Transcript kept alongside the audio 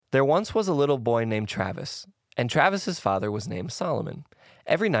There once was a little boy named Travis, and Travis's father was named Solomon.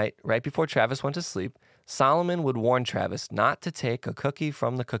 Every night, right before Travis went to sleep, Solomon would warn Travis not to take a cookie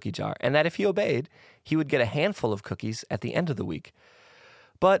from the cookie jar, and that if he obeyed, he would get a handful of cookies at the end of the week.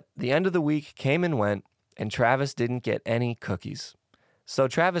 But the end of the week came and went, and Travis didn't get any cookies. So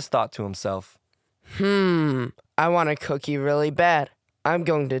Travis thought to himself, I want a cookie really bad. I'm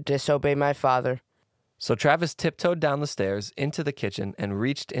going to disobey my father. So Travis tiptoed down the stairs into the kitchen and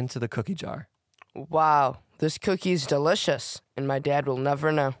reached into the cookie jar. Wow, this cookie's delicious, and my dad will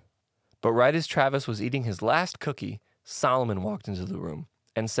never know. But right as Travis was eating his last cookie, Solomon walked into the room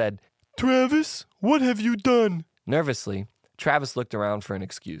and said, "Travis, what have you done?" Nervously, Travis looked around for an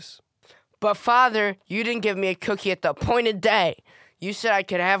excuse. But Father, you didn't give me a cookie at the appointed day. You said I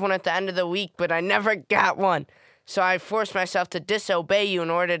could have one at the end of the week, but I never got one. So I forced myself to disobey you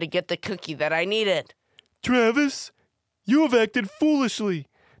in order to get the cookie that I needed. Travis, you have acted foolishly.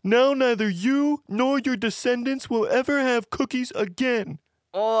 Now neither you nor your descendants will ever have cookies again.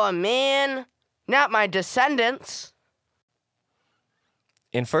 Oh, man. Not my descendants.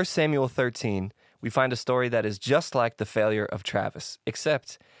 In 1 Samuel 13, we find a story that is just like the failure of Travis,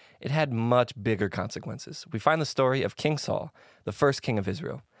 except it had much bigger consequences. We find the story of King Saul, the first king of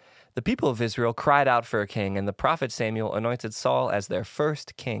Israel. The people of Israel cried out for a king, and the prophet Samuel anointed Saul as their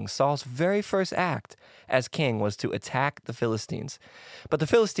first king. Saul's very first act as king was to attack the Philistines. But the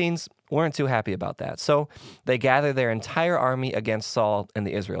Philistines weren't too happy about that, so they gathered their entire army against Saul and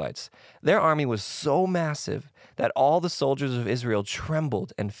the Israelites. Their army was so massive that all the soldiers of Israel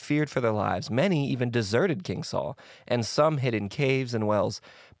trembled and feared for their lives. Many even deserted King Saul, and some hid in caves and wells.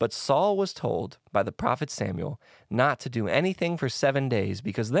 But Saul was told by the prophet Samuel not to do anything for 7 days,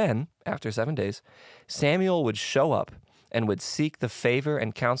 because then, after 7 days, Samuel would show up and would seek the favor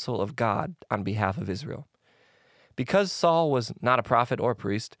and counsel of God on behalf of Israel. Because Saul was not a prophet or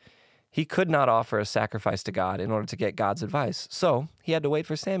priest, he could not offer a sacrifice to God in order to get God's advice, so he had to wait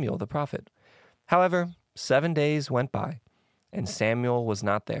for Samuel, the prophet. However, 7 days went by, and Samuel was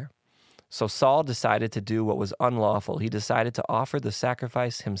not there. So Saul decided to do what was unlawful. He decided to offer the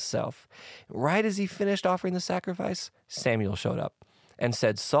sacrifice himself. Right as he finished offering the sacrifice, Samuel showed up and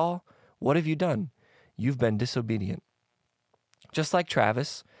said, "Saul, what have you done? You've been disobedient." Just like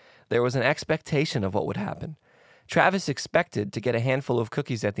Travis, there was an expectation of what would happen. Travis expected to get a handful of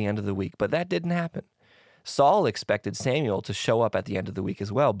cookies at the end of the week, but that didn't happen. Saul expected Samuel to show up at the end of the week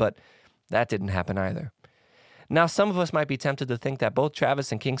as well, but that didn't happen either. Now, some of us might be tempted to think that both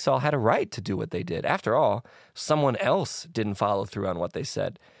Travis and King Saul had a right to do what they did. After all, someone else didn't follow through on what they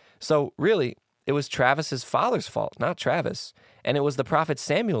said. So really, it was Travis's father's fault, not Travis. And it was the prophet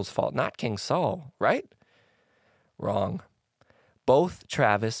Samuel's fault, not King Saul, right? Wrong. Both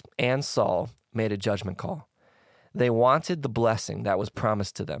Travis and Saul made a judgment call. They wanted the blessing that was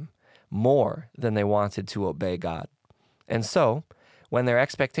promised to them more than they wanted to obey God. And so, when their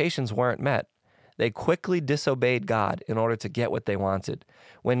expectations weren't met, they quickly disobeyed God in order to get what they wanted.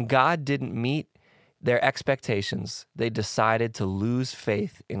 When God didn't meet their expectations, they decided to lose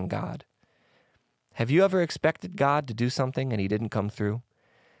faith in God. Have you ever expected God to do something and he didn't come through?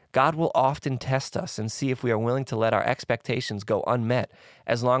 God will often test us and see if we are willing to let our expectations go unmet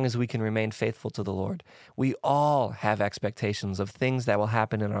as long as we can remain faithful to the Lord. We all have expectations of things that will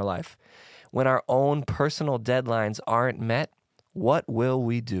happen in our life. When our own personal deadlines aren't met, what will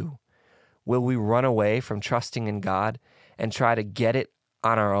we do? Will we run away from trusting in God and try to get it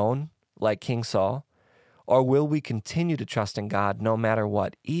on our own, like King Saul? Or will we continue to trust in God no matter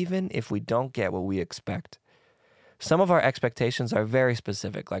what, even if we don't get what we expect? Some of our expectations are very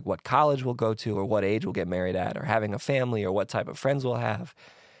specific, like what college we'll go to or what age we'll get married at or having a family or what type of friends we'll have.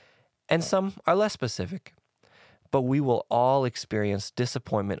 And some are less specific. But we will all experience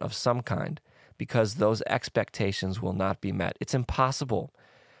disappointment of some kind because those expectations will not be met. It's impossible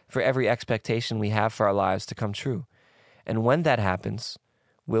for every expectation we have for our lives to come true. And when that happens,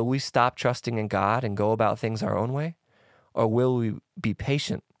 will we stop trusting in God and go about things our own way? Or will we be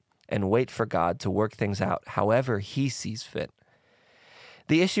patient and wait for God to work things out however he sees fit?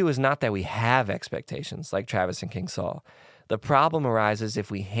 The issue is not that we have expectations like Travis and King Saul. The problem arises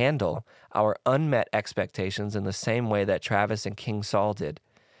if we handle our unmet expectations in the same way that Travis and King Saul did.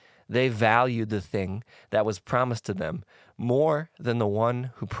 They valued the thing that was promised to them more than the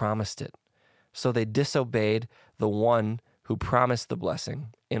one who promised it. So they disobeyed the one who promised the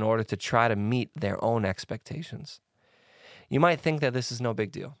blessing in order to try to meet their own expectations. You might think that this is no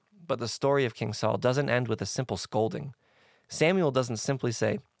big deal, but the story of King Saul doesn't end with a simple scolding. Samuel doesn't simply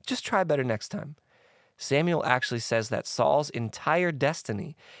say, "Just try better next time." Samuel actually says that Saul's entire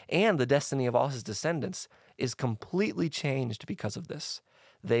destiny and the destiny of all his descendants is completely changed because of this.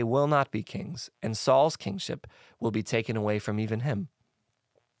 they will not be kings, and Saul's kingship will be taken away from even him.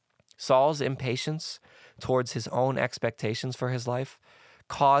 Saul's impatience towards his own expectations for his life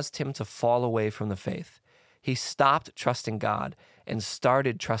caused him to fall away from the faith. He stopped trusting God and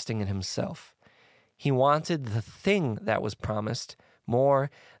started trusting in himself. He wanted the thing that was promised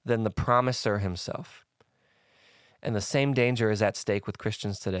more than the promiser himself. And the same danger is at stake with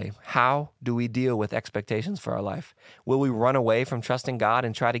Christians today. How do we deal with expectations for our life? Will we run away from trusting God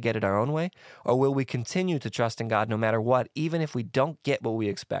and try to get it our own way? Or will we continue to trust in God no matter what, even if we don't get what we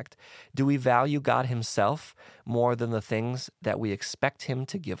expect? Do we value God himself more than the things that we expect him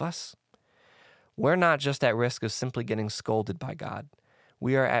to give us? We're not just at risk of simply getting scolded by God.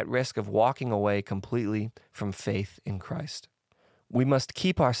 We are at risk of walking away completely from faith in Christ. We must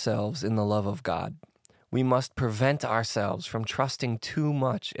keep ourselves in the love of God. We must prevent ourselves from trusting too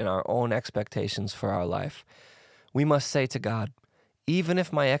much in our own expectations for our life. We must say to God, even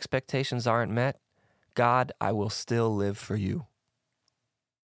if my expectations aren't met, God, I will still live for you.